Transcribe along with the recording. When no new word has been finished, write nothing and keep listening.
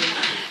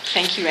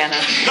Thank you, Anna.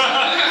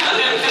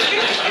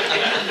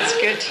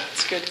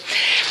 It's good.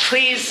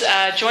 Please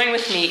join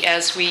with me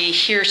as we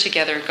hear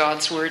together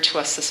God's word to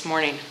us this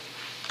morning.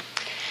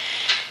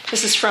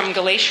 This is from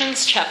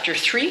Galatians chapter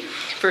 3,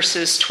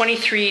 verses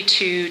 23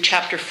 to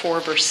chapter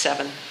 4, verse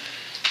 7.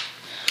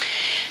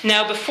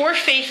 Now, before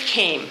faith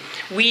came,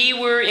 we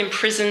were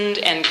imprisoned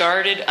and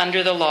guarded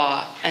under the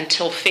law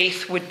until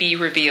faith would be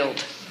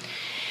revealed.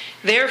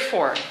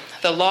 Therefore,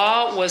 the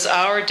law was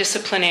our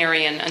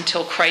disciplinarian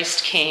until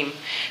Christ came,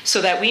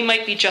 so that we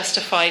might be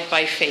justified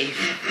by faith.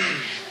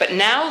 But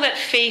now that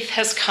faith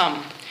has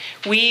come,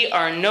 we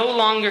are no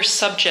longer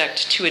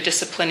subject to a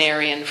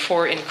disciplinarian,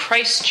 for in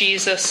Christ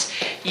Jesus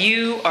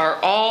you are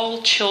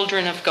all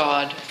children of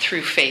God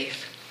through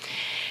faith.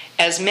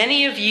 As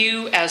many of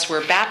you as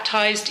were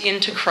baptized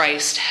into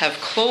Christ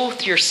have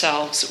clothed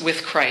yourselves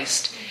with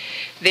Christ.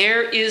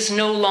 There is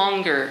no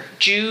longer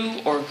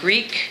Jew or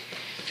Greek.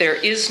 There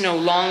is no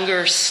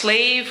longer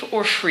slave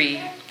or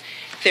free.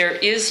 There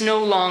is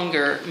no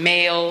longer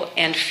male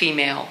and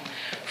female.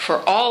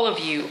 For all of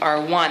you are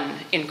one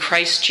in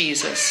Christ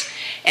Jesus.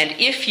 And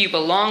if you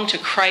belong to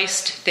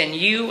Christ, then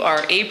you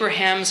are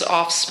Abraham's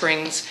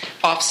offspring,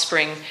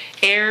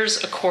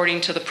 heirs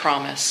according to the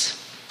promise.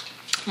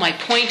 My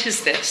point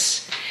is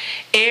this: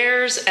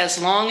 heirs,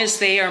 as long as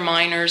they are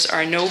minors,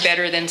 are no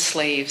better than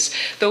slaves,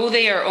 though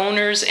they are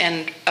owners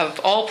and of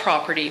all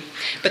property,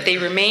 but they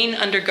remain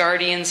under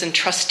guardians and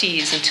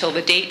trustees until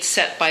the date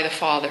set by the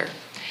father.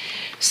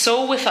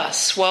 So with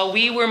us, while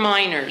we were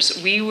minors,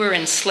 we were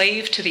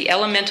enslaved to the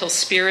elemental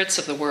spirits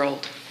of the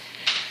world.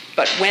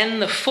 But when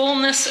the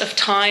fullness of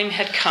time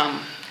had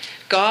come,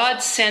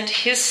 God sent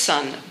his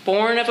Son,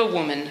 born of a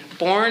woman,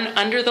 born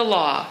under the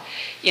law,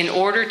 in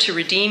order to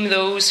redeem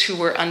those who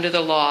were under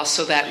the law,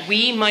 so that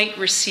we might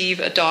receive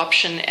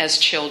adoption as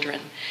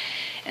children.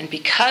 And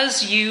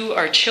because you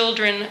are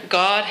children,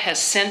 God has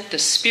sent the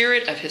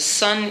Spirit of his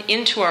Son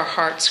into our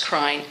hearts,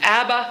 crying,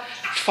 Abba,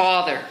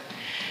 Father.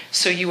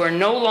 So you are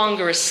no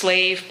longer a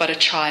slave, but a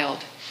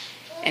child.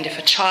 And if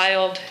a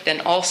child,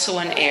 then also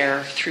an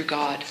heir through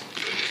God.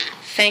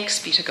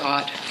 Thanks be to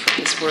God for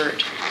his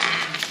word.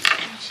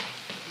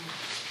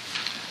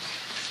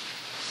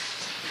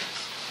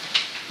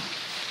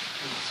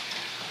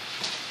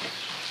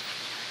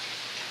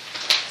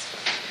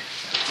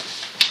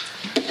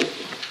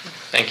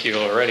 Thank you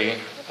already.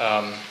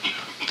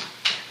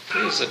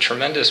 It is a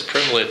tremendous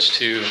privilege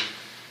to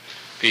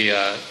be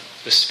the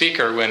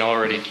speaker when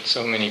already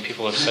so many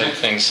people have said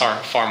things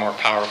far more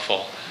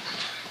powerful.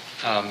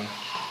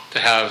 To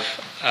have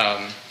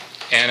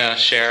Anna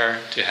share,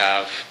 to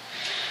have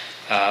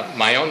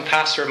my own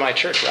pastor of my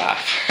church,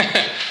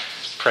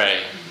 Raph,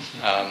 pray.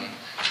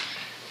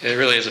 It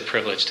really is a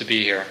privilege to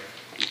be here.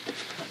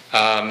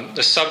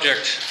 The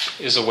subject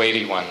is a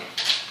weighty one.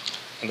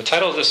 And the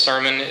title of this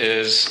sermon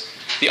is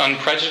The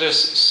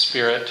Unprejudiced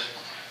Spirit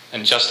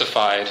and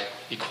Justified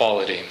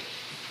Equality.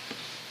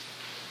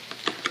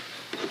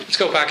 Let's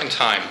go back in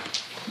time.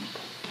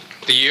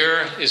 The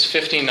year is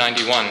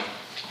 1591.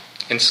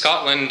 In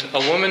Scotland, a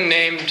woman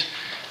named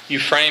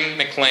Ephraim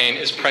McLean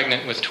is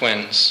pregnant with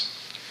twins.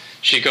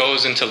 She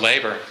goes into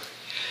labor.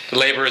 The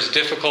labor is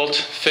difficult,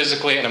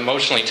 physically and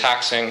emotionally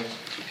taxing.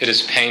 It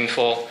is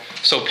painful,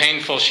 so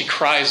painful she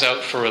cries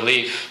out for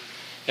relief,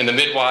 and the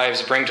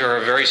midwives bring to her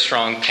a very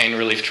strong pain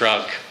relief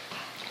drug.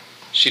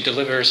 She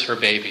delivers her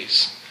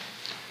babies.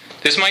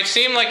 This might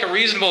seem like a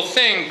reasonable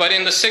thing, but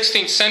in the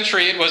 16th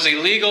century it was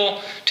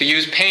illegal to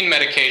use pain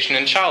medication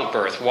in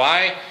childbirth.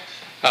 Why?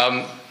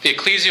 The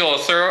ecclesial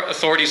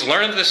authorities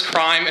learned of this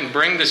crime and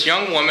bring this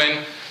young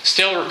woman,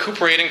 still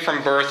recuperating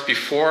from birth,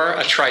 before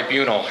a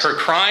tribunal. Her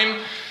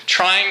crime?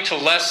 Trying to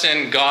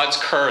lessen God's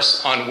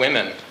curse on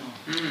women.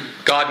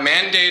 God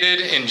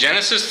mandated in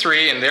Genesis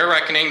 3, in their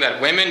reckoning, that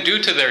women, due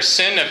to their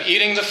sin of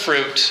eating the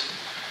fruit,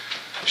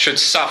 should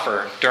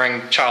suffer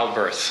during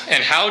childbirth.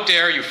 And how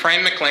dare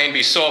Ephraim McLean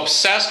be so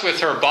obsessed with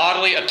her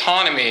bodily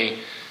autonomy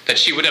that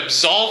she would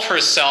absolve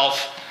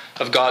herself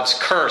of God's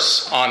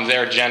curse on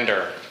their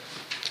gender.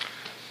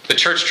 The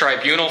church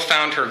tribunal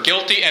found her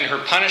guilty, and her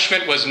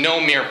punishment was no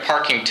mere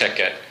parking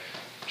ticket.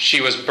 She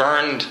was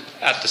burned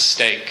at the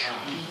stake.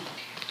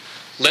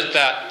 Let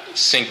that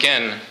sink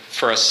in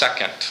for a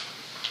second.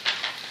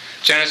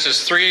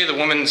 Genesis 3, the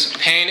woman's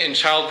pain in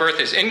childbirth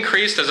is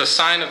increased as a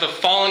sign of the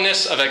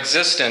fallenness of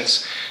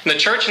existence. And the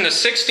church in the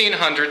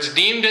 1600s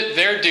deemed it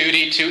their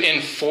duty to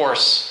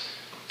enforce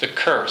the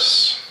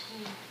curse.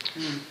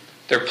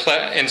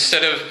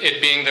 Instead of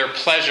it being their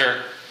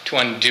pleasure to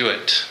undo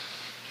it.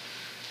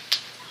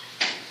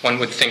 One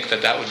would think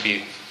that that would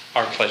be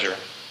our pleasure.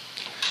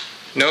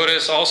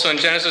 Notice also in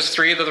Genesis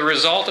 3 that the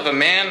result of the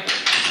man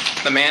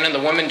and the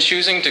woman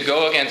choosing to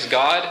go against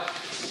God,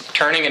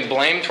 turning in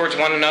blame towards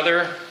one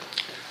another,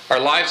 our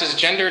lives as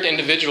gendered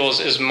individuals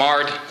is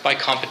marred by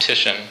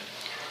competition.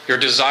 Your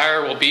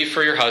desire will be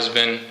for your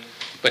husband,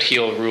 but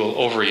he'll rule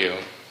over you.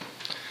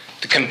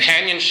 The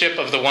companionship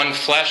of the one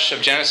flesh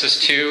of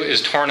Genesis 2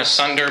 is torn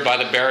asunder by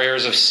the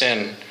barriers of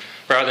sin.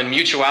 Rather than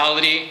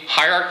mutuality,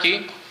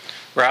 hierarchy.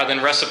 Rather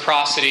than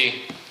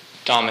reciprocity,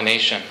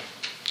 domination.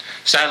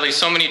 Sadly,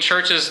 so many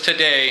churches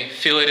today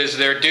feel it is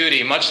their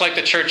duty, much like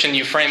the church in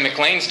Ephraim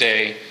McLean's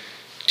day,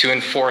 to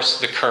enforce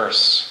the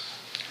curse.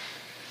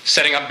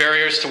 Setting up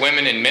barriers to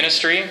women in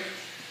ministry,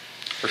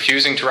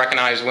 refusing to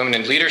recognize women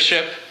in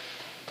leadership,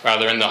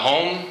 whether in the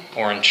home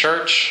or in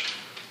church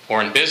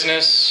or in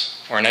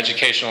business or in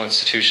educational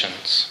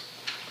institutions.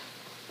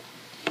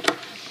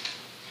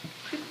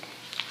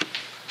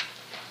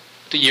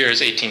 The year is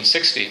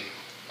 1860.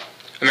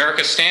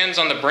 America stands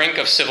on the brink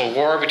of civil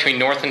war between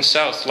North and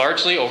South,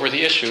 largely over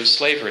the issue of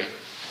slavery.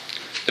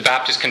 The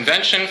Baptist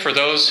Convention, for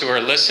those who are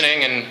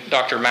listening in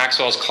Dr.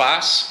 Maxwell's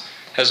class,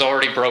 has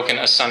already broken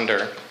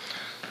asunder.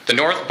 The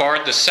North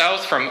barred the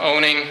South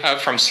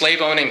from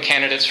slave-owning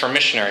candidates for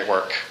missionary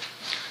work.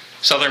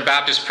 Southern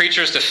Baptist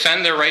preachers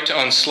defend their right to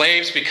own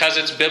slaves because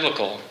it's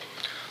biblical.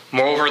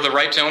 Moreover, the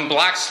right to own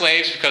black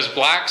slaves because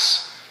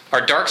blacks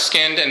are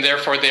dark-skinned and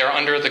therefore they are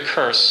under the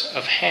curse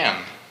of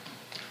Ham.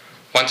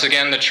 Once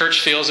again, the church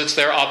feels it's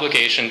their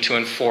obligation to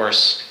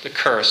enforce the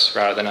curse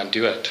rather than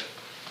undo it.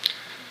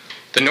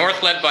 The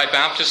North, led by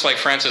Baptists like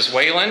Francis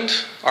Wayland,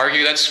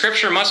 argue that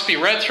Scripture must be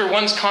read through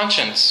one's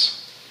conscience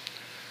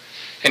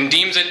and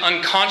deems it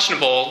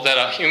unconscionable that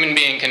a human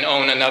being can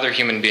own another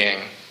human being.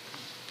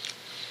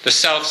 The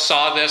South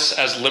saw this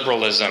as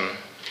liberalism.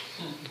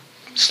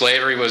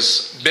 Slavery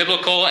was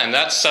biblical, and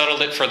that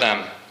settled it for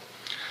them.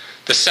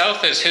 The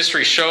South, as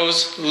history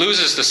shows,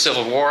 loses the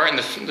Civil War, and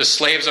the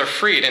slaves are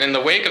freed. And in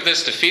the wake of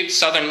this defeat,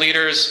 Southern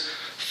leaders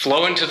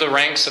flow into the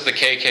ranks of the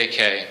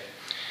KKK.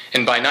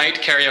 And by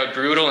night, carry out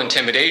brutal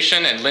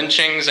intimidation and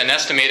lynchings. An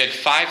estimated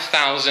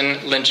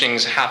 5,000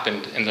 lynchings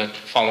happened in the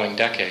following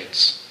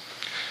decades.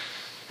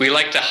 We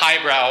like to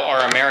highbrow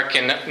our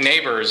American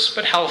neighbors,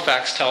 but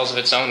Halifax tells of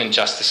its own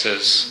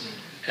injustices,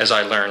 as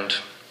I learned.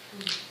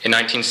 In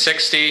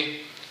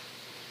 1960,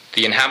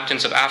 the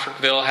inhabitants of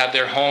Africville had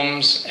their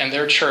homes and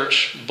their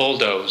church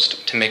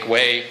bulldozed to make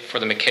way for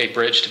the McKay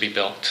Bridge to be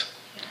built.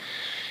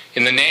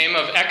 In the name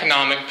of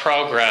economic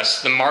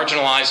progress, the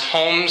marginalized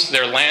homes,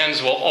 their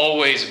lands will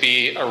always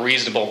be a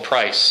reasonable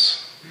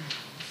price.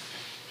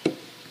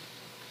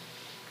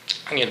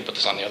 I need to put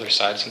this on the other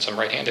side since I'm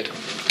right-handed.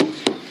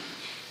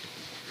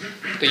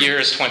 The year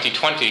is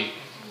 2020.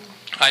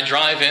 I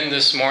drive in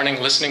this morning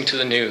listening to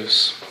the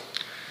news.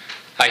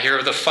 I hear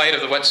of the fight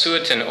of the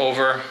Wet'suwet'en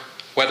over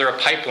whether a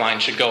pipeline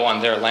should go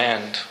on their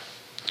land.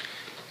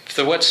 If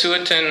the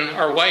Wet'suwet'en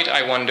are white,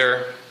 I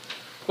wonder,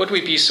 would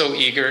we be so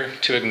eager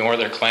to ignore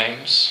their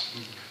claims,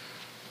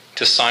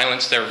 to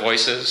silence their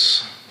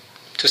voices,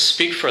 to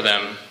speak for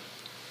them,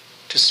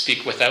 to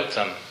speak without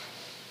them?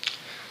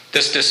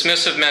 This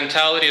dismissive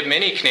mentality of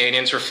many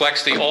Canadians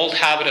reflects the old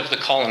habit of the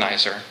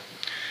colonizer,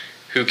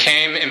 who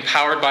came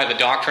empowered by the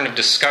doctrine of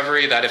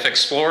discovery that if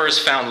explorers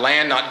found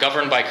land not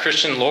governed by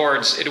Christian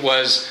lords, it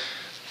was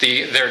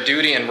their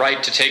duty and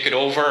right to take it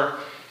over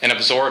and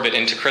absorb it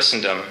into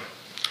Christendom.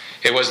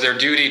 It was their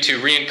duty to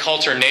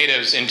reinculture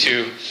natives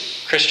into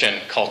Christian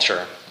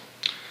culture.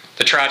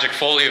 The tragic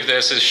folly of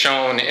this is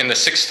shown in the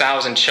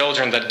 6,000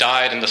 children that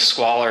died in the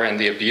squalor and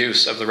the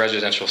abuse of the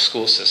residential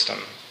school system.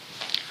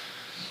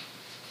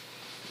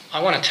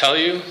 I want to tell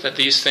you that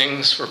these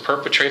things were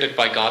perpetrated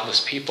by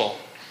godless people.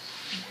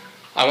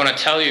 I want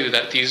to tell you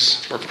that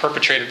these were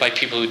perpetrated by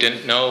people who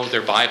didn't know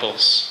their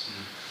Bibles.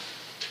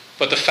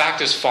 But the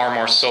fact is far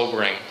more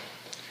sobering.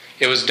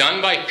 It was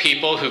done by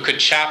people who could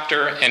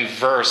chapter and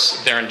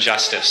verse their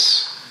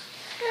injustice.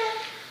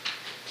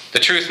 The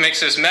truth makes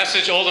this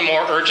message all the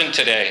more urgent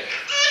today.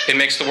 It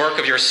makes the work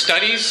of your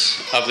studies,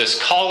 of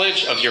this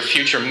college, of your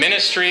future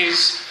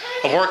ministries,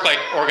 of work like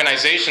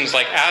organizations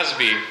like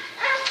ASBE,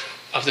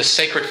 of the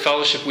sacred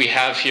fellowship we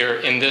have here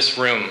in this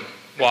room,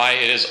 why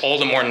it is all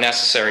the more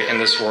necessary in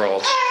this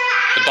world.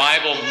 The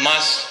Bible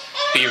must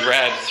be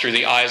read through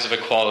the eyes of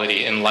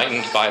equality,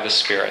 enlightened by the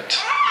Spirit.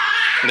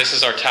 And this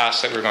is our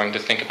task that we're going to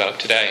think about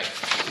today.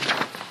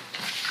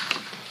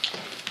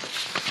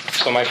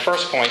 So my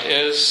first point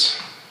is,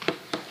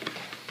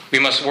 we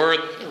must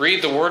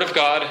read the Word of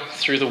God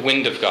through the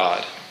wind of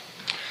God.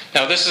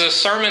 Now, this is a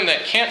sermon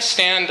that can't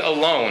stand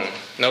alone.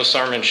 No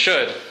sermon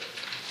should.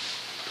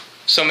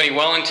 So many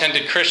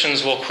well-intended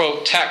Christians will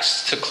quote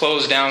texts to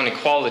close down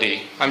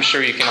equality. I'm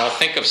sure you can all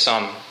think of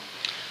some.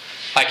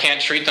 I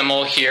can't treat them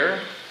all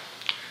here,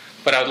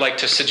 but I would like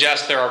to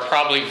suggest there are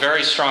probably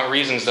very strong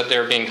reasons that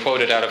they're being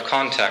quoted out of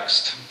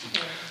context.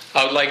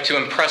 I would like to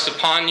impress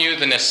upon you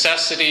the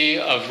necessity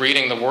of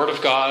reading the Word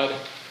of God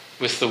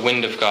with the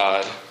wind of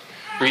God.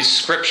 Read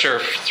Scripture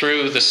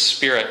through the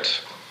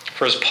Spirit.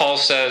 For as Paul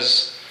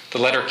says,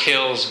 the letter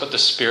kills, but the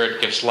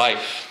Spirit gives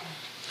life.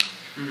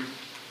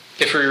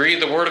 If we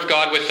read the Word of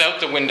God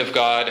without the wind of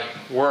God,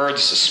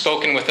 words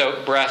spoken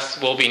without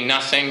breath will be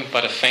nothing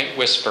but a faint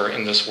whisper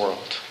in this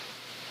world.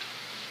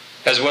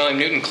 As William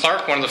Newton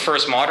Clark, one of the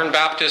first modern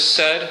Baptists,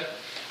 said,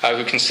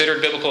 who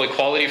considered biblical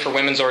equality for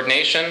women's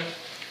ordination,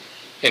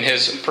 in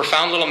his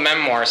profound little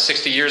memoir,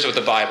 60 Years with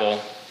the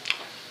Bible,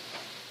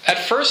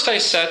 "At first I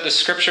said, the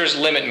Scriptures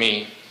limit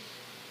me.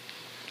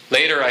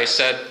 Later I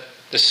said,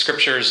 the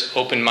Scriptures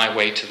open my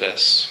way to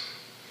this.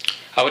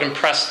 I would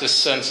impress this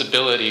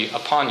sensibility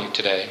upon you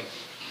today.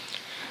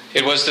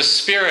 It was the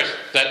Spirit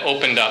that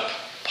opened up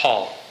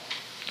Paul,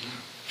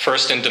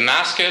 first in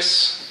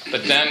Damascus,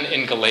 but then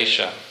in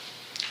Galatia.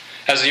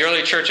 As the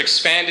early church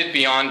expanded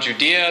beyond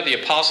Judea,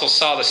 the apostles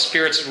saw the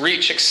Spirit's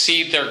reach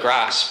exceed their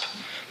grasp,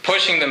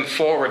 pushing them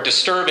forward,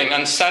 disturbing,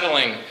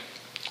 unsettling,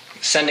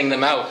 sending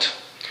them out.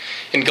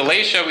 In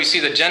Galatia, we see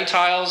the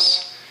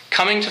Gentiles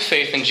coming to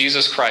faith in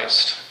Jesus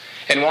Christ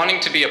and wanting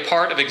to be a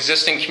part of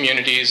existing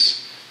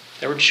communities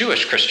that were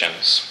Jewish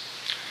Christians.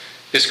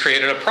 This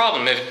created a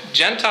problem. If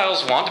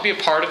Gentiles want to be a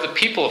part of the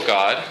people of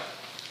God,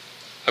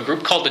 a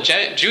group called the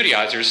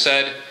Judaizers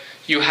said,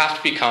 you have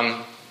to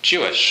become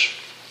Jewish.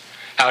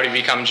 How do you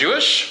become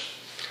Jewish?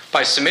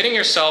 By submitting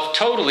yourself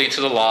totally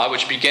to the law,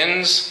 which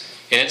begins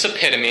in its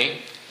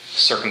epitome,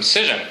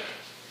 circumcision.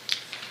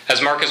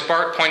 As Marcus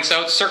Bart points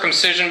out,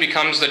 circumcision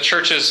becomes the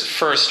church's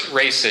first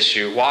race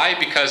issue. Why?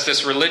 Because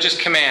this religious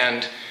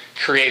command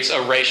creates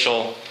a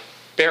racial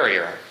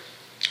barrier.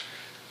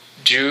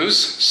 Jews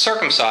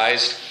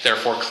circumcised,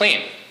 therefore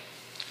clean.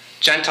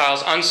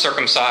 Gentiles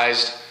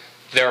uncircumcised,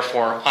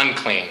 therefore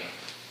unclean.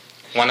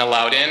 One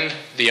allowed in,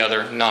 the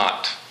other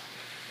not.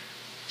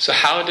 So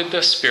how did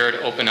the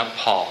Spirit open up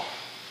Paul?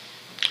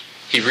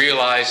 He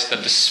realized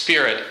that the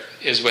Spirit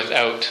is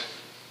without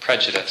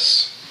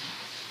prejudice.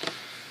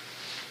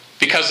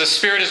 Because the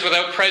Spirit is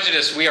without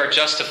prejudice, we are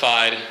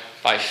justified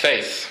by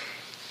faith.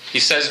 He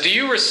says, do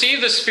you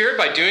receive the Spirit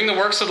by doing the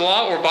works of the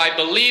law or by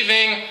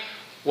believing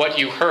what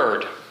you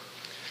heard?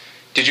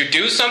 Did you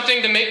do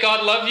something to make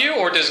God love you,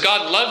 or does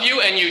God love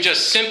you and you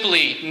just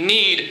simply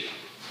need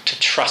to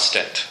trust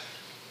it?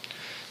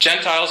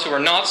 Gentiles who are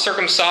not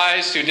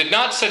circumcised, who did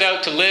not set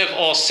out to live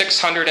all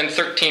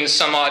 613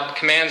 some odd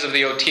commands of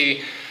the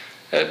OT,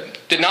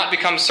 did not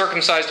become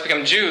circumcised to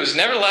become Jews,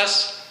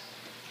 nevertheless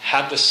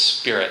had the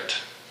Spirit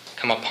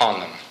come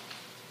upon them.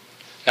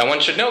 Now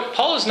one should note,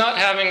 Paul is not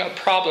having a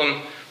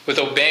problem with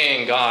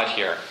obeying God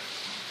here.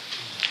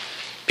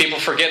 People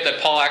forget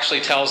that Paul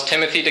actually tells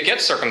Timothy to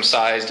get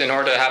circumcised in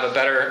order to have a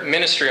better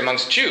ministry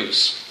amongst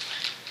Jews.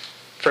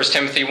 1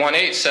 Timothy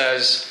 1:8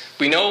 says,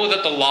 we know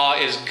that the law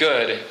is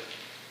good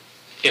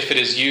if it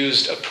is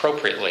used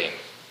appropriately.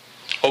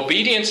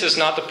 Obedience is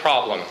not the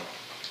problem.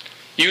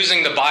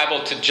 Using the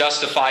Bible to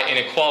justify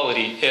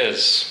inequality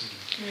is.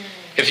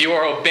 If you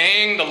are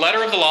obeying the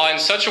letter of the law in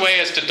such a way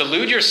as to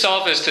delude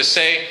yourself as to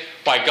say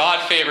why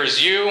God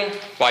favors you,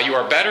 why you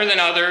are better than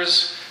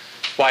others,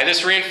 why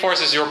this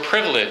reinforces your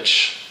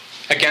privilege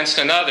against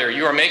another,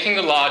 you are making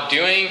the law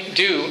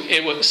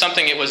do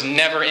something it was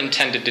never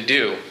intended to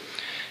do.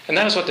 And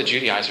that is what the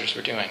Judaizers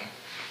were doing.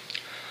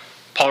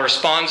 Paul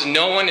responds,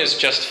 no one is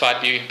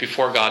justified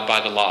before God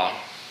by the law.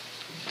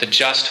 The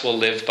just will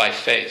live by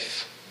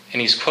faith.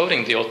 And he's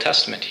quoting the Old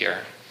Testament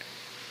here.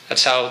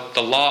 That's how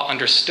the law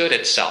understood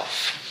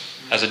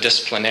itself as a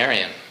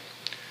disciplinarian.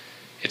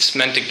 It's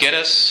meant to get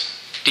us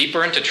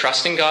deeper into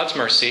trusting God's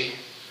mercy,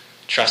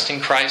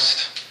 trusting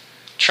Christ,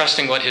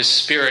 trusting what his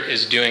Spirit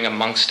is doing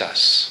amongst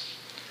us.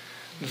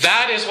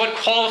 That is what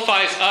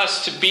qualifies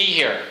us to be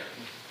here.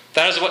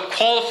 That is what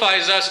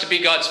qualifies us to be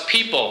God's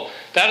people.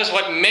 That is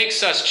what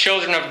makes us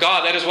children of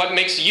God. That is what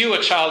makes you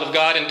a child of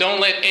God. And don't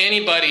let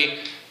anybody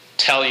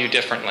tell you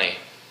differently.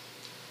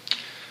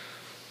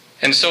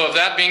 And so if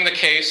that being the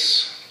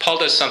case, Paul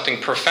does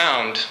something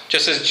profound.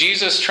 Just as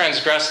Jesus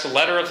transgressed the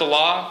letter of the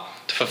law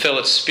to fulfill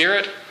its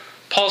spirit,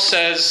 Paul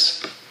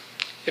says,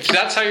 if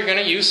that's how you're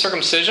going to use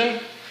circumcision,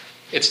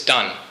 it's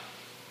done.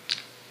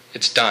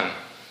 It's done.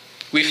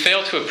 We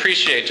fail to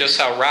appreciate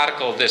just how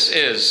radical this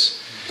is.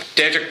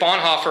 Dietrich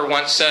Bonhoeffer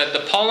once said,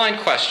 the Pauline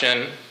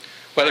question,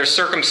 whether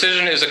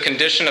circumcision is a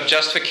condition of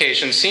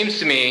justification, seems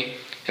to me,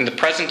 in the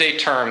present day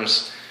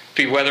terms,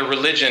 to be whether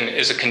religion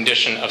is a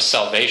condition of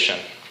salvation.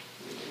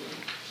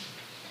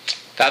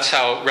 That's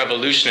how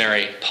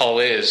revolutionary Paul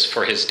is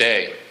for his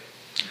day.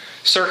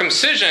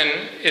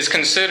 Circumcision is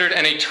considered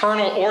an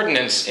eternal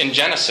ordinance in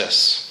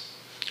Genesis.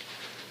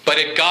 But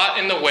it got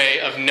in the way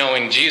of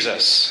knowing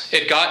Jesus.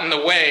 It got in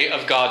the way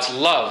of God's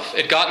love.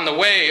 It got in the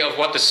way of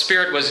what the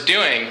Spirit was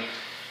doing.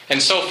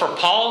 And so for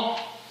Paul,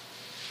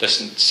 the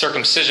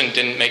circumcision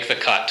didn't make the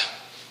cut.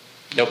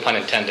 No pun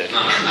intended.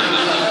 Pun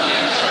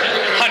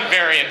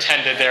very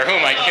intended there. Who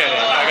am I kidding?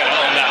 I got to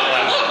own that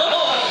one.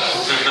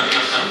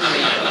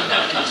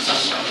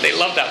 They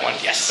love that one.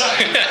 Yes.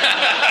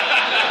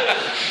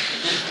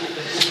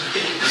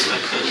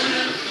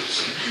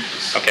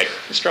 Okay,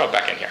 let's draw it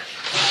back in here.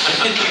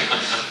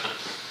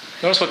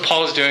 Notice what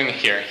Paul is doing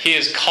here. He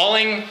is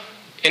calling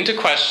into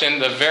question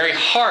the very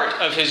heart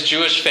of his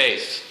Jewish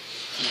faith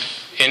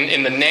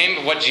in the name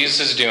of what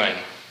Jesus is doing.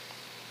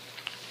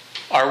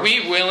 Are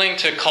we willing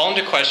to call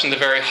into question the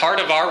very heart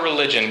of our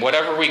religion,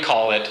 whatever we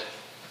call it,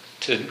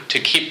 to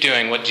keep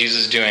doing what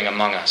Jesus is doing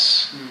among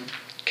us?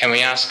 Can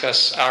we ask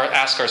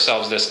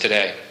ourselves this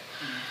today?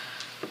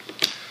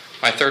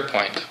 My third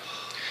point.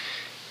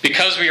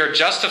 Because we are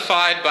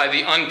justified by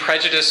the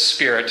unprejudiced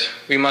Spirit,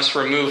 we must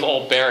remove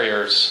all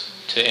barriers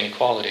to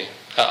equality.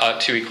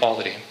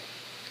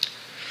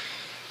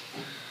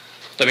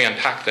 The Let me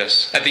unpack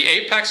this. At the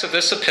apex of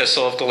this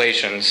epistle of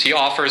Galatians, he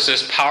offers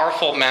this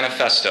powerful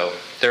manifesto.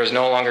 There is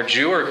no longer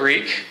Jew or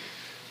Greek,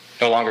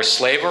 no longer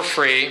slave or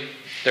free.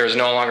 There is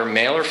no longer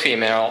male or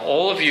female.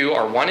 All of you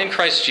are one in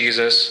Christ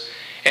Jesus.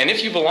 And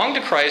if you belong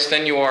to Christ,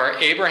 then you are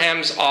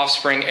Abraham's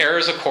offspring,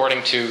 heirs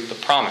according to the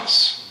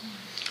promise.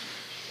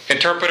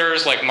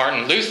 Interpreters like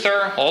Martin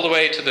Luther, all the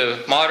way to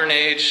the modern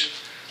age,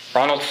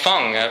 Ronald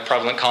Fung, a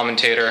prevalent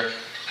commentator,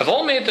 have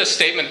all made this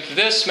statement that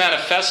this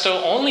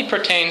manifesto only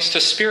pertains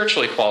to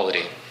spiritual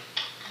equality.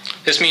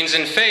 This means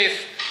in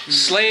faith,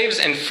 slaves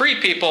and free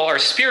people are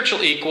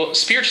spiritually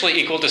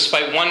equal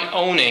despite one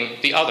owning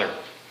the other.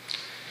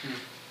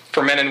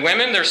 For men and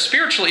women, they're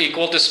spiritually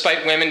equal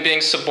despite women being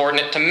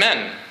subordinate to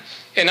men.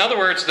 In other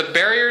words, the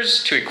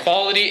barriers to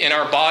equality in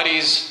our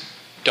bodies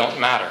don't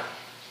matter.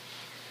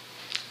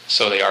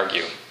 So they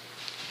argue.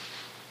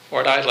 Or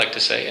what I'd like to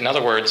say, in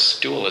other words,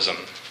 dualism.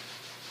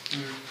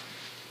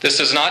 This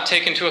does not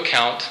take into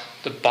account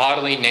the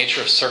bodily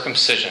nature of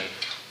circumcision.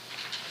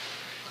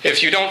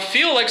 If you don't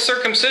feel like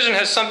circumcision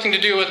has something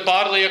to do with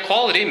bodily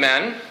equality,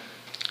 men,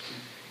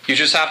 you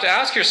just have to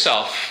ask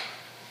yourself,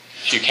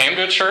 if you came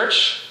to a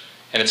church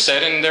and it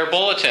said in their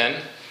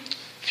bulletin,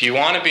 if you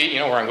want to be, you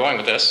know where I'm going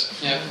with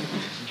this. Yeah.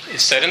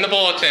 It said in the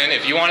bulletin,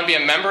 if you want to be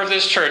a member of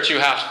this church, you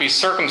have to be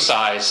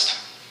circumcised.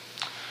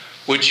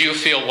 Would you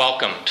feel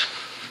welcomed?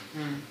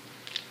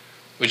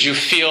 Would you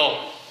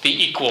feel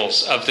the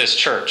equals of this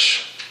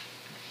church?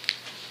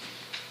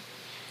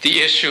 The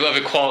issue of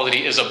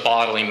equality is a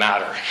bodily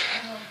matter.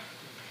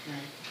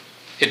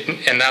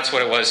 And that's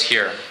what it was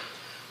here.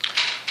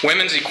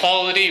 Women's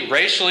equality,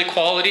 racial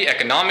equality,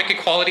 economic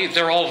equality,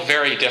 they're all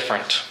very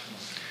different.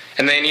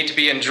 And they need to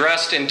be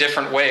addressed in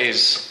different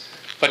ways.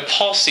 But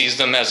Paul sees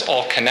them as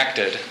all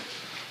connected.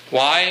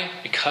 Why?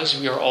 Because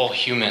we are all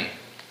human.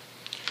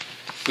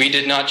 We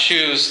did not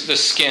choose the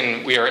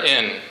skin we are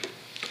in.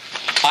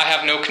 I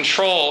have no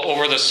control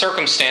over the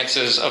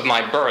circumstances of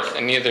my birth,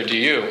 and neither do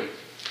you.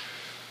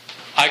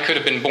 I could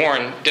have been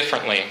born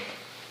differently.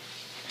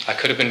 I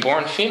could have been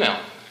born female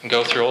and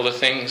go through all the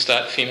things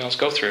that females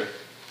go through.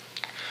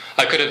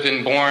 I could have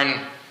been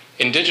born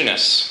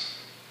indigenous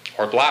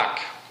or black.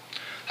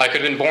 I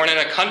could have been born in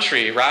a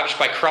country ravaged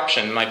by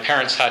corruption. My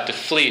parents had to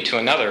flee to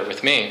another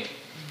with me.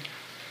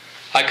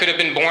 I could have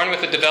been born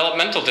with a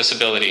developmental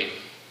disability.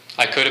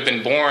 I could have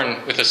been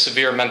born with a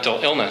severe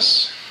mental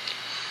illness.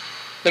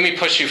 Let me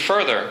push you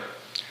further.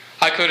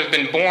 I could have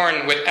been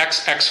born with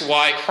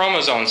XXY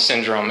chromosome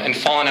syndrome and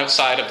fallen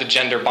outside of the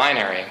gender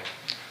binary,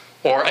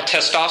 or a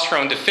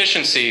testosterone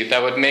deficiency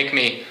that would make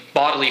me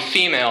bodily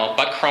female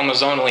but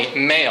chromosomally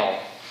male.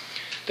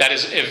 That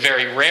is a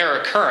very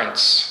rare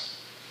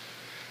occurrence.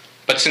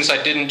 But since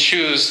I didn't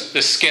choose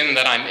the skin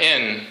that I'm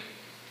in,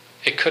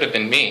 it could have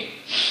been me.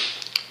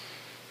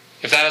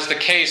 If that is the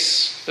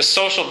case, the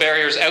social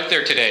barriers out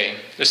there today,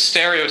 the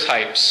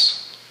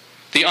stereotypes,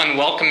 the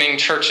unwelcoming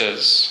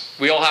churches,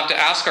 we all have to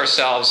ask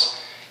ourselves,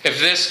 if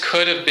this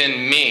could have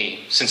been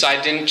me, since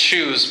I didn't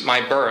choose my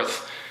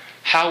birth,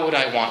 how would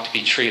I want to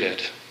be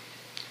treated?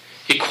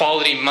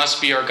 Equality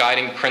must be our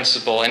guiding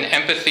principle, and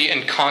empathy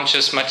and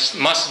conscience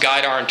must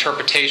guide our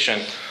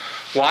interpretation.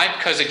 Why?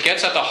 Because it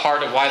gets at the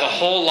heart of why the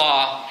whole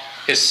law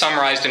is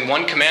summarized in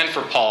one command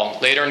for Paul.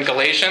 Later in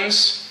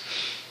Galatians,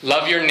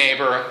 love your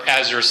neighbor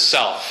as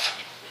yourself.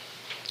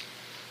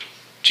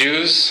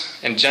 Jews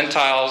and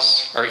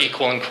Gentiles are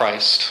equal in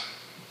Christ.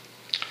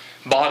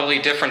 Bodily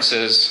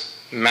differences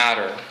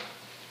matter.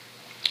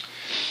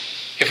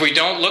 If we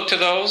don't look to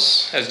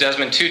those, as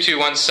Desmond Tutu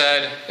once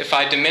said, if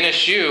I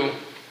diminish you,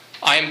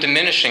 I am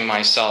diminishing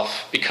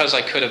myself because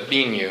I could have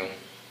been you.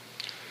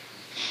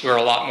 We're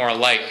a lot more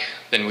alike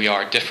than we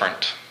are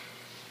different.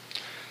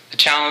 The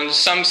challenge,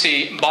 some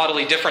see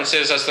bodily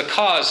differences as the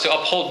cause to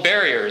uphold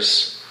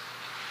barriers.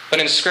 But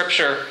in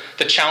Scripture,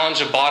 the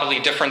challenge of bodily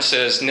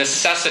differences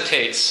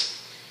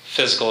necessitates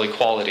physical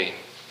equality.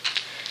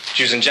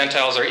 Jews and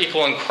Gentiles are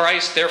equal in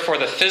Christ, therefore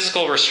the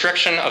physical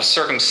restriction of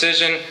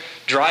circumcision,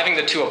 driving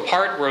the two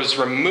apart, was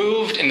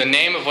removed in the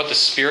name of what the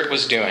Spirit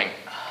was doing.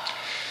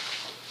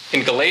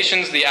 In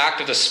Galatians, the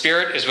act of the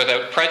Spirit is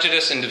without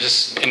prejudice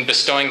in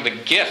bestowing the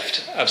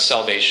gift of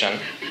salvation.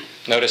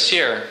 Notice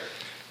here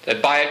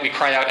that by it we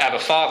cry out, Abba,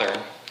 Father.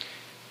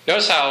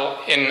 Notice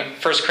how in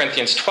 1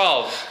 Corinthians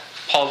 12,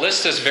 Paul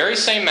lists this very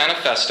same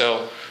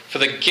manifesto for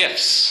the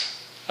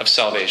gifts of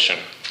salvation.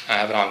 I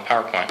have it on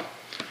PowerPoint.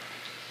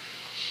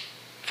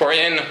 For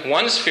in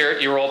one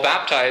Spirit you are all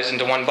baptized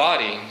into one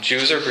body,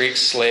 Jews or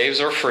Greeks, slaves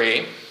or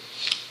free,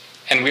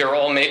 and we are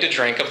all made to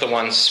drink of the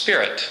one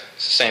Spirit.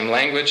 It's the same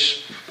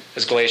language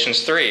as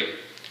Galatians 3.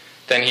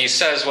 Then he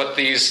says what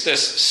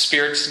this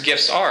Spirit's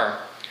gifts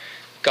are.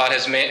 God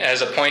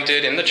has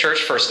appointed in the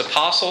church first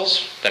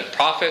apostles, then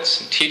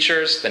prophets and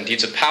teachers, then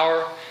deeds of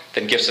power,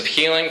 then gifts of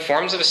healing,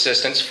 forms of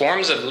assistance,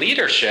 forms of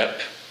leadership,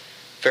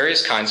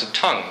 various kinds of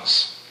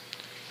tongues.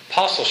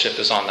 Apostleship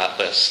is on that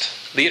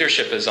list.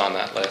 Leadership is on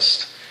that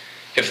list.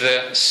 If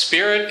the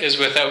Spirit is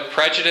without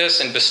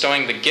prejudice in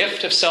bestowing the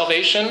gift of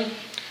salvation,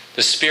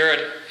 the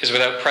Spirit is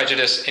without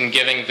prejudice in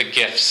giving the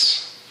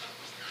gifts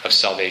of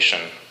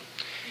salvation.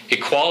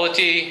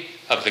 Equality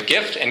of the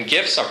gift and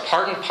gifts are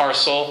part and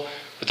parcel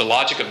with the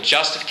logic of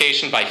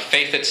justification by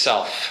faith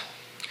itself.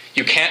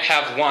 You can't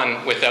have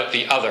one without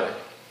the other.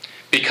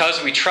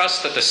 Because we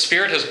trust that the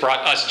Spirit has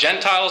brought us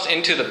Gentiles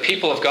into the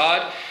people of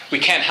God, we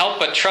can't help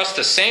but trust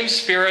the same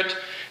Spirit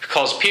who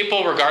calls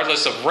people,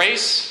 regardless of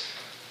race,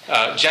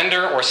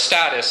 gender, or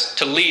status,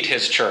 to lead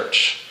his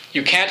church.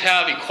 You can't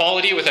have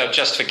equality without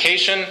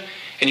justification,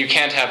 and you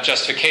can't have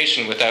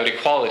justification without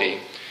equality.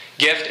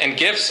 Gift and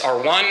gifts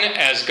are one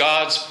as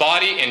God's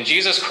body in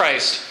Jesus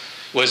Christ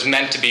was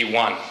meant to be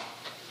one.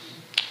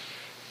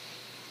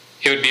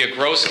 It would be a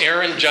gross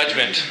error in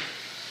judgment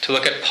to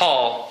look at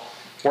Paul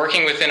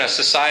working within a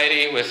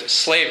society with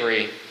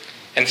slavery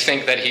and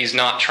think that he's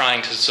not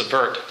trying to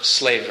subvert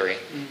slavery.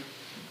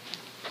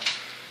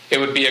 It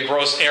would be a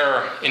gross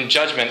error in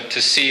judgment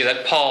to see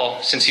that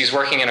Paul, since he's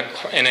working in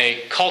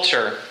a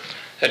culture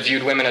that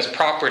viewed women as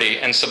property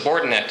and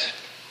subordinate,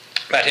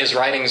 that his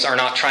writings are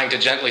not trying to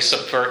gently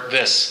subvert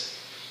this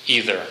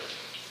either.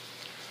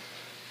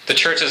 The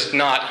church has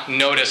not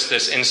noticed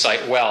this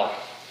insight well.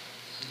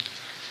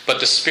 But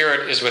the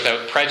Spirit is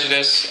without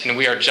prejudice, and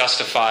we are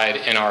justified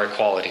in our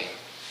equality.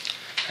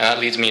 And that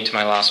leads me to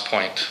my last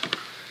point.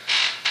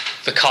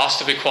 The cost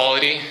of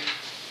equality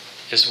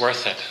is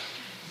worth it.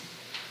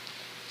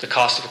 The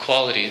cost of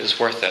equality is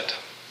worth it.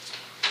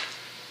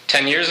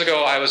 10 years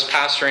ago, I was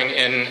pastoring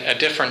in a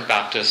different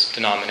Baptist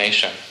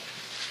denomination,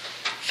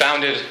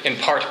 founded in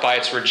part by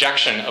its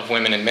rejection of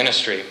women in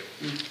ministry.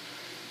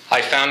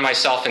 I found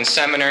myself in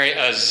seminary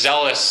a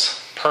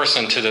zealous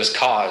person to this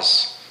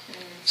cause.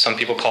 Some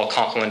people call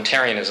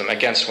complementarianism,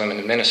 against women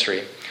in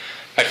ministry.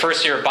 My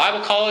first year of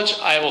Bible college,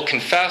 I will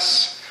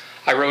confess,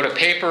 I wrote a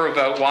paper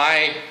about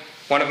why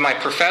one of my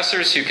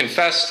professors who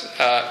confessed,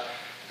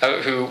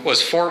 who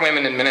was for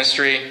women in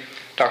ministry,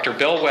 Dr.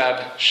 Bill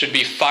Webb, should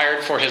be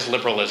fired for his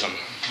liberalism.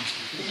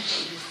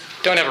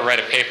 Don't ever write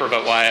a paper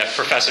about why a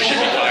professor should be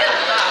fired.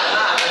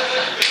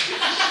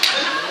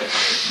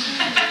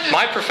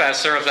 My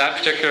professor of that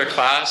particular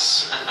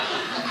class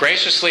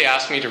graciously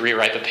asked me to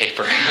rewrite the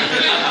paper.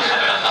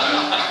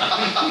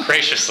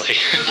 Graciously.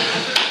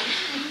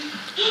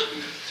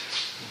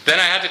 Then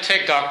I had to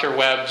take Dr.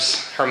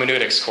 Webb's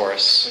hermeneutics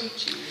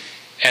course.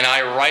 And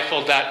I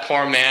rifled that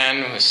poor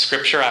man with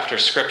scripture after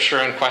scripture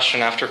and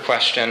question after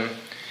question.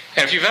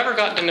 And if you've ever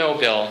gotten to know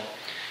Bill,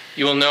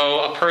 you will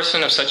know a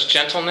person of such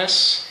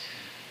gentleness,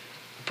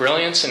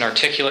 brilliance, and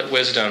articulate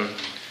wisdom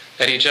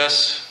that he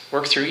just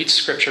worked through each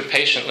scripture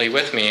patiently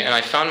with me, and I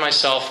found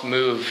myself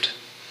moved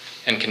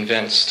and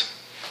convinced.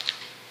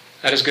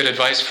 That is good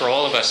advice for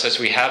all of us as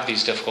we have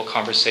these difficult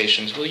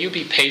conversations. Will you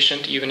be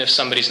patient even if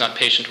somebody's not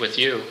patient with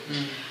you?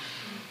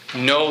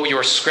 Know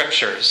your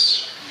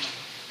scriptures.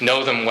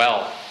 Know them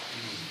well.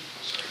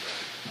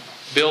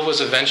 Bill was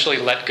eventually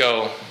let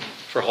go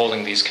for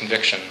holding these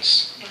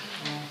convictions.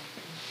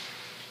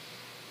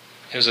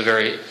 It was a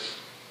very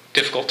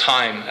difficult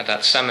time at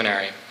that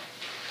seminary.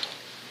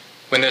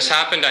 When this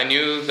happened, I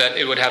knew that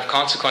it would have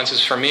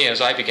consequences for me as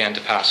I began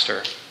to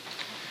pastor.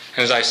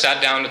 And as I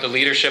sat down with the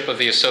leadership of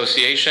the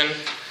association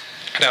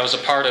that I was a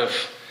part of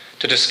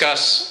to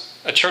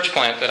discuss a church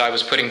plant that I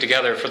was putting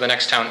together for the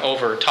next town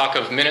over, talk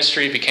of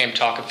ministry became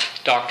talk of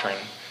doctrine.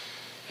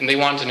 And they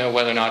wanted to know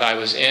whether or not I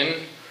was in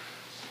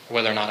or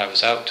whether or not I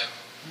was out.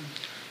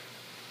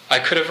 I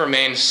could have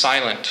remained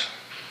silent.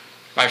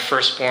 My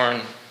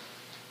firstborn,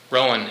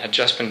 Rowan, had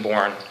just been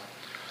born.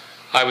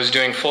 I was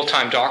doing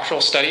full-time doctoral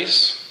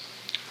studies.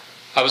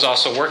 I was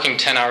also working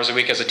 10 hours a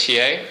week as a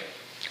TA.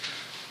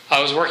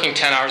 I was working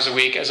 10 hours a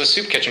week as a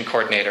soup kitchen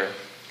coordinator.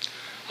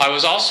 I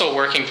was also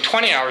working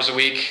 20 hours a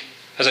week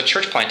as a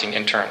church planting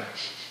intern.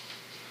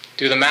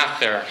 Do the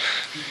math there.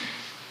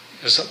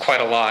 It was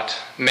quite a lot.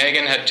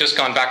 Megan had just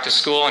gone back to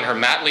school on her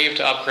mat leave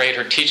to upgrade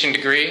her teaching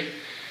degree,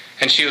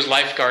 and she was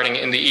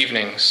lifeguarding in the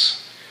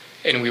evenings,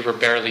 and we were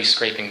barely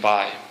scraping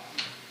by.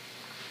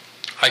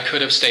 I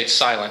could have stayed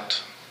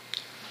silent.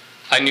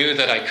 I knew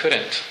that I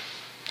couldn't.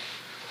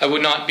 I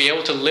would not be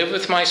able to live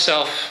with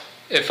myself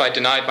if I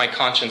denied my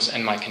conscience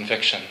and my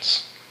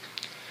convictions.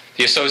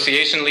 The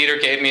association leader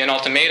gave me an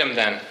ultimatum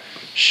then.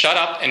 Shut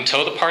up and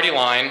toe the party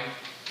line,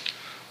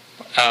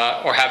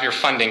 or have your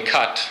funding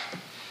cut.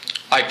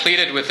 I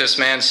pleaded with this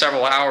man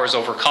several hours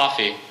over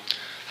coffee.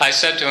 I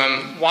said to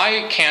him,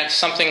 why can't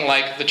something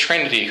like the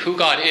Trinity, who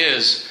God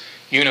is,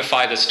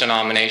 unify this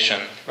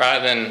denomination,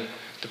 rather than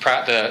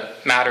the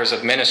matters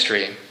of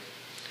ministry?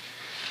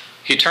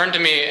 He turned to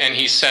me and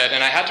he said,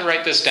 and I had to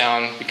write this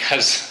down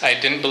because I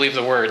didn't believe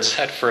the words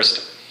at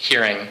first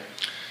hearing,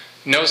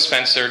 "No,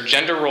 Spencer,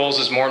 gender roles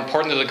is more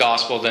important to the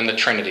gospel than the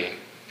Trinity."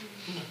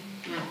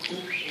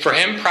 For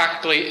him,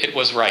 practically, it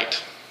was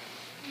right.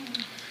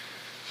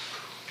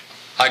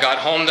 I got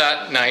home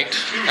that night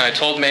and I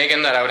told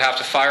Megan that I would have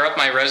to fire up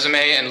my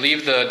resume and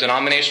leave the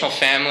denominational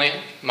family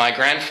my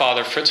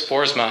grandfather, Fritz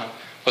Boersma,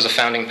 was a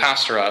founding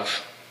pastor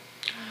of.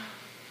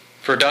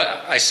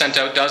 I sent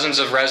out dozens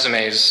of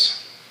resumes,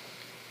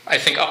 I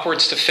think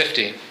upwards to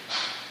 50,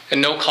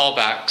 and no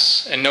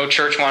callbacks, and no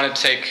church wanted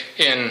to take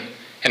in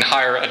and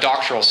hire a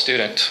doctoral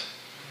student.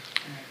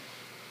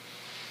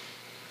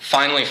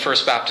 Finally,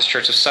 First Baptist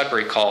Church of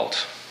Sudbury called.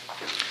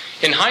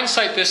 In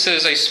hindsight, this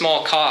is a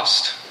small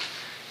cost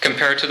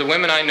compared to the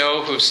women I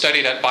know who have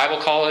studied at that Bible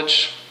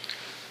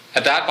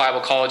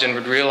college, and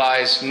would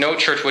realize no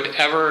church would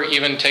ever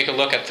even take a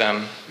look at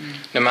them,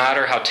 no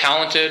matter how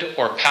talented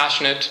or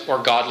passionate or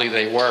godly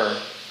they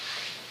were.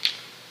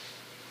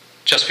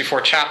 Just before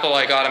chapel,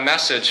 I got a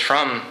message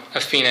from a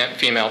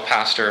female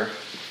pastor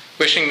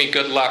wishing me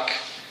good luck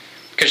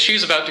because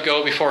she's about to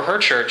go before her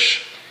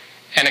church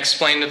and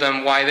explain to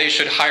them why they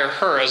should hire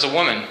her as a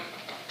woman.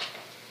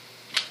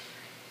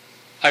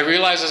 I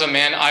realize as a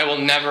man I will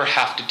never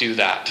have to do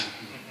that.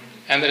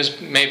 And that is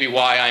maybe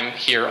why I'm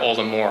here all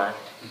the more.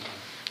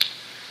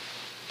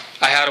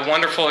 I had a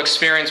wonderful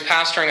experience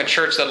pastoring a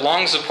church that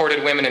long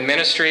supported women in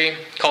ministry,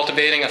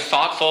 cultivating a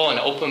thoughtful and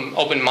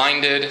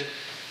open-minded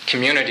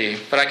community.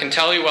 But I can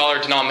tell you, while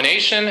our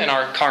denomination and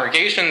our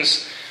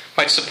congregations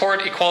might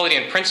support equality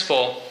in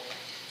principle,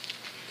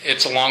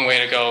 it's a long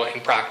way to go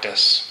in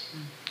practice.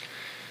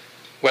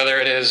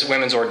 Whether it is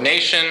women's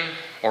ordination,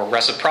 or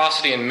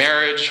reciprocity in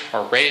marriage,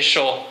 or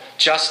racial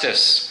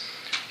justice,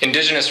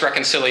 indigenous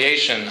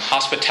reconciliation,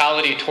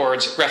 hospitality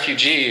towards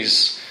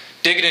refugees,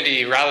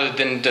 dignity rather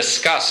than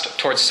disgust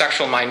towards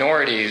sexual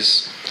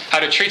minorities,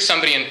 how to treat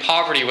somebody in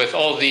poverty with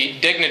all the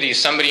dignity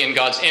somebody in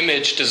God's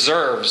image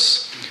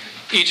deserves.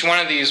 Each one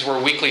of these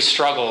were weekly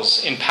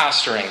struggles in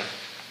pastoring.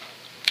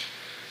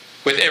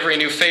 With every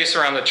new face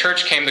around the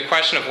church came the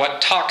question of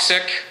what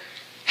toxic,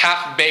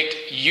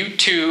 half-baked,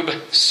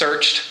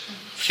 YouTube-searched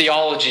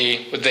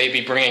theology would they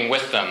be bringing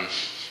with them.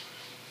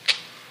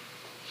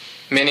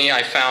 Many,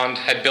 I found,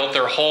 had built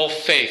their whole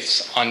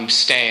faiths on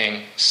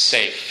staying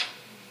safe.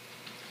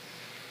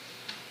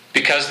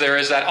 Because there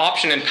is that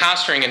option in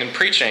pastoring and in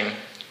preaching,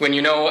 when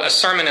you know a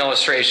sermon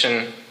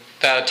illustration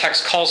that a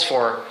text calls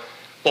for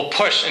will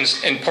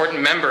push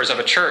important members of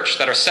a church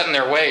that are set in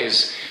their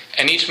ways,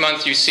 and each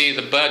month you see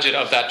the budget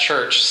of that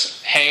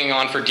church hanging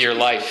on for dear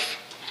life.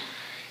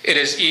 It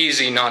is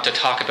easy not to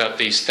talk about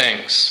these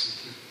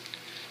things,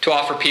 to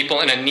offer people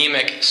an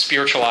anemic,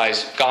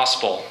 spiritualized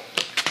gospel.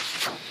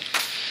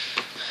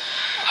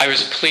 I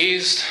was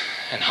pleased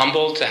and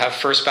humbled to have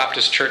First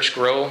Baptist Church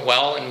grow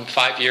well in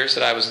 5 years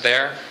that I was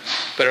there,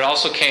 but it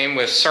also came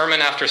with sermon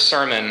after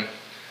sermon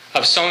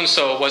of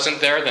so-and-so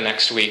wasn't there the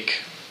next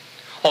week,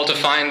 all to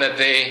find that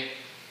they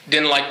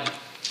didn't like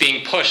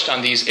being pushed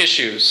on these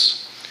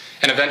issues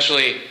and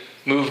eventually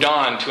moved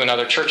on to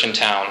another church in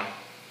town.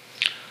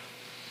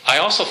 I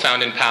also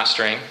found in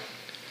pastoring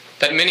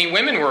that many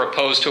women were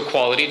opposed to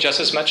equality just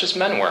as much as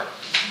men were.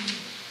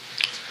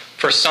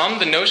 For some,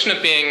 the notion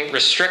of being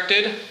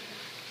restricted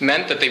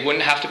meant that they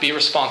wouldn't have to be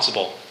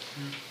responsible.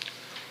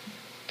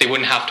 They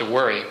wouldn't have to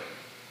worry.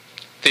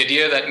 The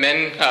idea that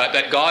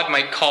that God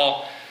might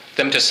call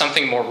them to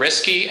something more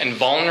risky and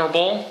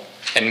vulnerable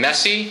and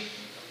messy.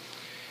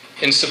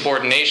 In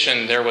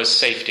subordination, there was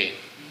safety.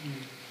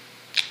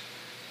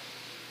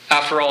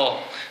 After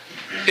all,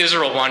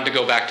 Israel wanted to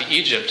go back to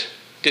Egypt,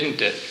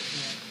 didn't it?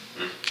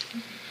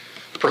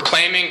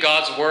 Proclaiming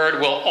God's word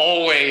will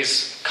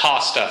always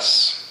cost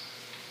us.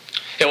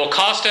 It will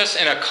cost us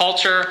in a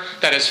culture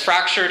that is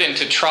fractured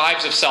into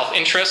tribes of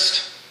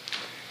self-interest.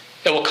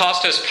 It will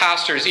cost us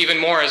pastors even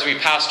more as we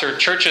pastor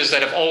churches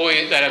that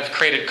have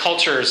created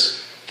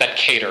cultures that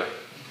cater.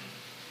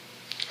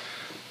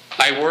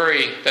 I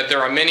worry that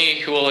there are many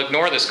who will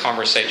ignore this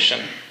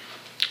conversation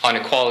on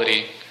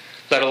equality,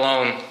 let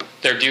alone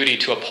their duty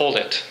to uphold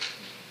it.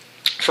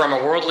 From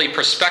a worldly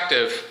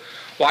perspective,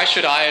 why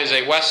should I, as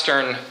a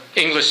Western,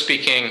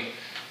 English-speaking,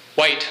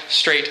 white,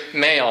 straight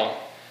male,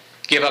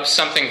 give up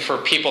something for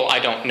people I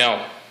don't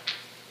know?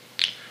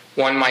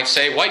 One might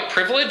say, white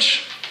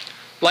privilege?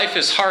 Life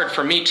is hard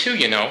for me too,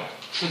 you know.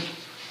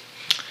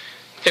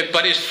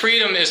 But if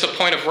freedom is the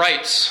point of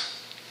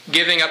rights,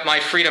 giving up my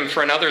freedom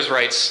for another's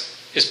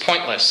rights is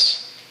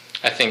pointless,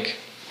 I think.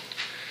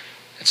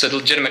 It's a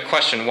legitimate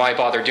question, why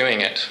bother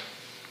doing it?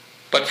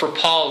 But for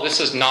Paul, this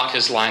is not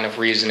his line of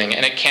reasoning,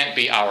 and it can't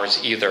be ours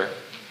either.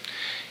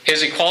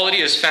 His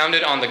equality is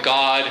founded on the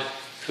God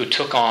who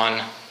took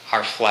on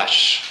our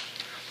flesh,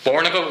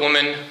 born of a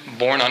woman,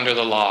 born under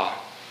the law.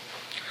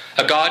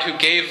 A God who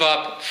gave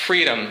up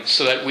freedom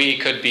so that we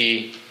could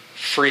be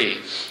free.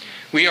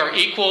 We are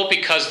equal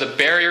because the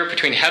barrier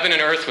between heaven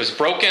and earth was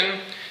broken,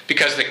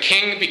 because the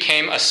King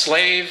became a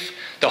slave,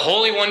 the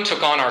Holy One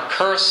took on our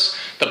curse,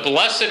 the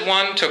Blessed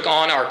One took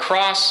on our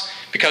cross,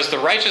 because the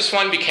Righteous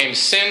One became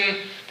sin,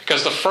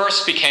 because the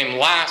first became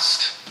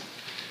last,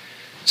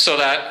 so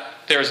that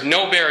there is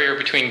no barrier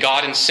between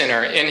God and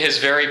sinner in his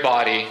very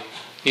body,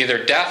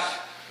 neither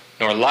death,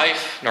 nor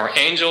life, nor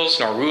angels,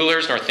 nor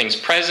rulers, nor things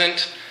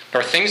present,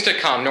 nor things to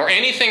come, nor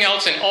anything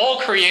else in all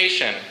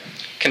creation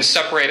can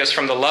separate us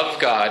from the love of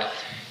God.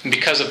 And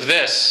because of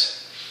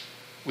this,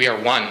 we are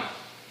one.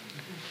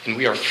 And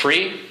we are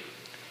free,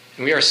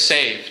 and we are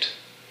saved,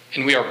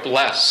 and we are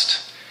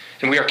blessed.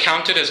 And we are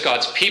counted as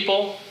God's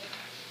people,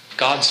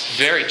 God's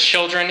very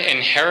children,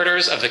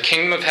 inheritors of the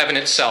kingdom of heaven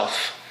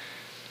itself.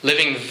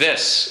 Living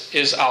this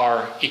is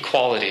our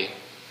equality.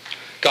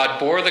 God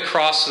bore the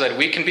cross so that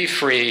we can be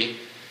free,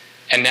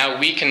 And now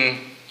we can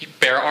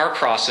bear our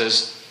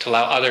crosses to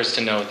allow others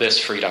to know this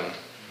freedom.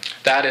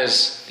 That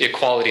is the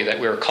equality that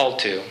we are called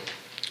to.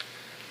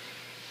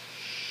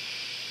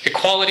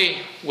 Equality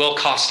will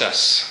cost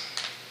us.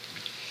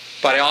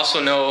 But I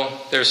also know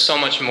there's so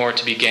much more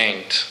to be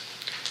gained.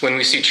 When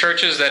we see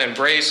churches that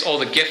embrace all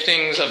the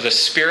giftings of the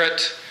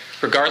Spirit,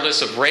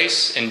 regardless of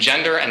race and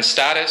gender and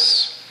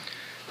status,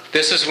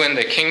 this is when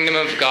the kingdom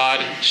of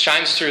God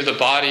shines through the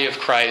body of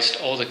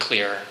Christ all the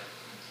clearer.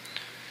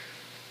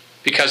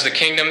 Because the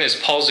kingdom is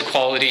Paul's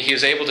equality, he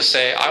is able to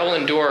say, I will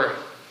endure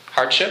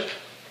hardship,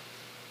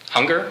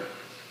 hunger,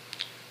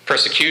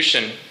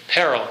 persecution,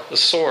 peril, the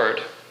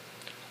sword,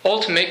 all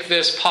to make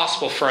this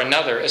possible for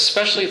another,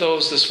 especially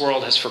those this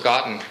world has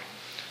forgotten.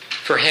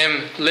 For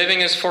him,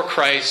 living is for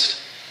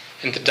Christ,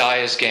 and to die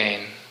is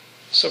gain.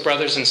 So,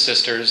 brothers and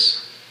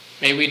sisters,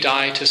 may we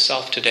die to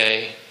self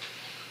today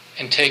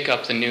and take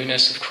up the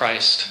newness of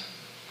Christ,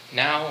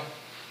 now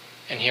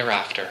and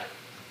hereafter.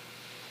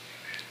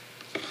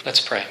 Let's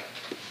pray.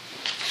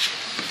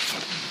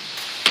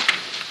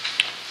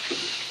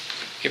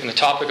 Given the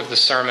topic of the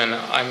sermon,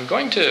 I'm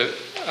going to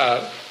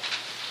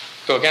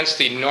go against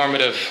the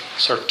normative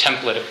sort of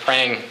template of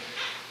praying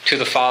to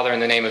the Father in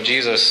the name of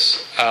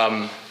Jesus,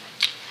 and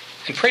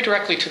pray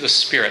directly to the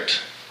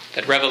Spirit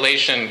that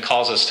Revelation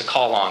calls us to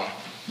call on.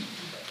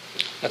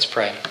 Let's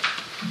pray.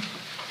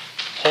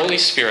 Holy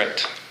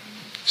Spirit,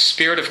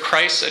 Spirit of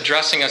Christ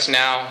addressing us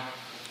now,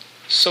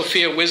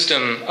 Sophia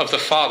wisdom of the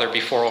Father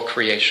before all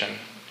creation.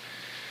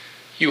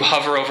 You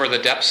hover over the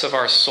depths of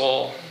our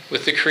soul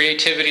with the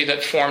creativity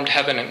that formed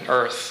heaven and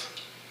earth.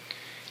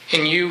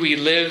 In you we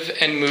live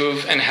and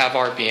move and have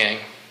our being.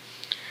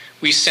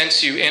 We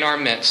sense you in our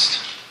midst.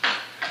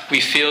 We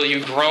feel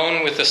you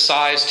groan with the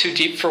sighs too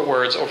deep for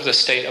words over the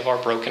state of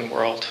our broken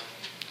world.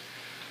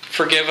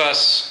 Forgive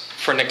us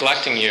for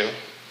neglecting you.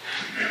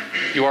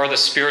 You are the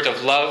Spirit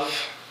of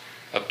love,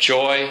 of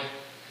joy,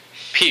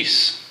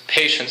 peace,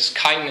 patience,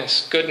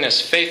 kindness,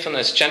 goodness,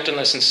 faithfulness,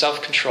 gentleness, and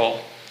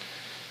self-control.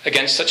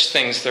 Against such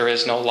things there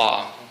is no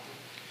law.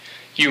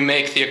 You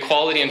make the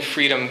equality and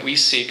freedom we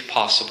seek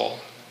possible.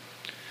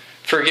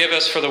 Forgive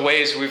us for the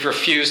ways we've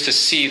refused to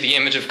see the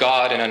image of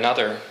God in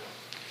another.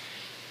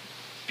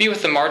 Be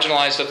with the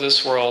marginalized of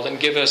this world and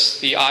give us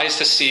the eyes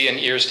to see and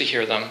ears to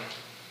hear them.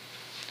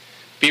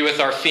 Be with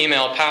our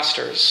female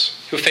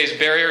pastors who face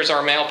barriers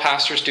our male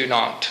pastors do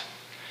not.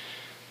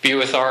 Be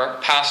with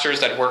our pastors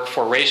that work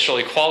for racial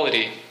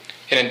equality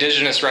and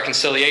indigenous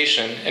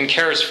reconciliation and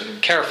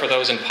care for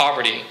those in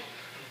poverty.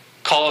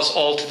 Call us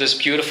all to this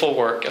beautiful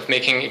work of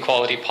making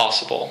equality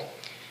possible,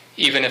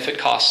 even if it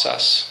costs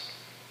us.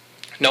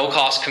 No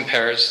cost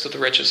compares to the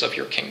riches of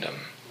your kingdom.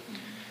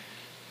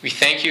 We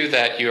thank you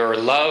that your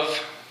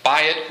love,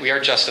 by it we are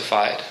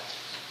justified.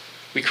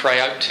 We cry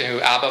out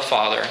to Abba,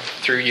 Father,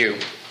 through you.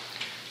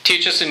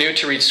 Teach us anew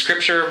to read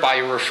Scripture by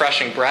your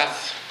refreshing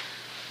breath.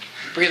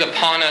 Breathe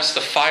upon us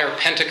the fire of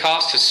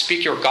Pentecost to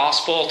speak your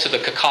gospel to the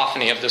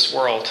cacophony of this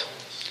world.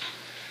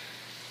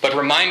 But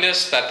remind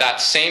us that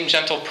that same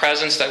gentle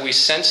presence that we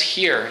sense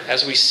here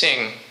as we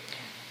sing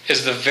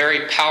is the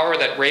very power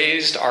that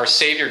raised our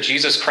Savior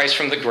Jesus Christ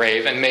from the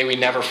grave, and may we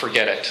never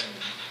forget it.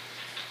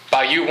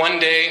 By you one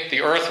day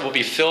the earth will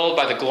be filled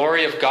by the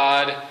glory of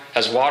God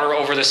as water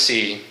over the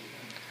sea.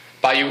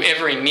 By you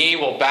every knee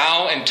will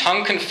bow and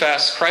tongue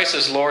confess Christ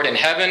is Lord in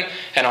heaven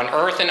and on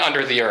earth and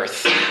under the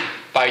earth.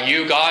 By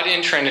you, God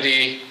in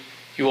Trinity,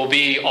 you will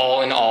be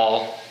all in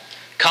all.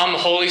 Come,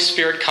 Holy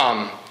Spirit,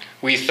 come.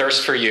 We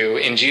thirst for you.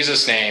 In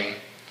Jesus' name,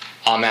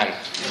 amen.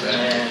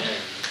 Amen.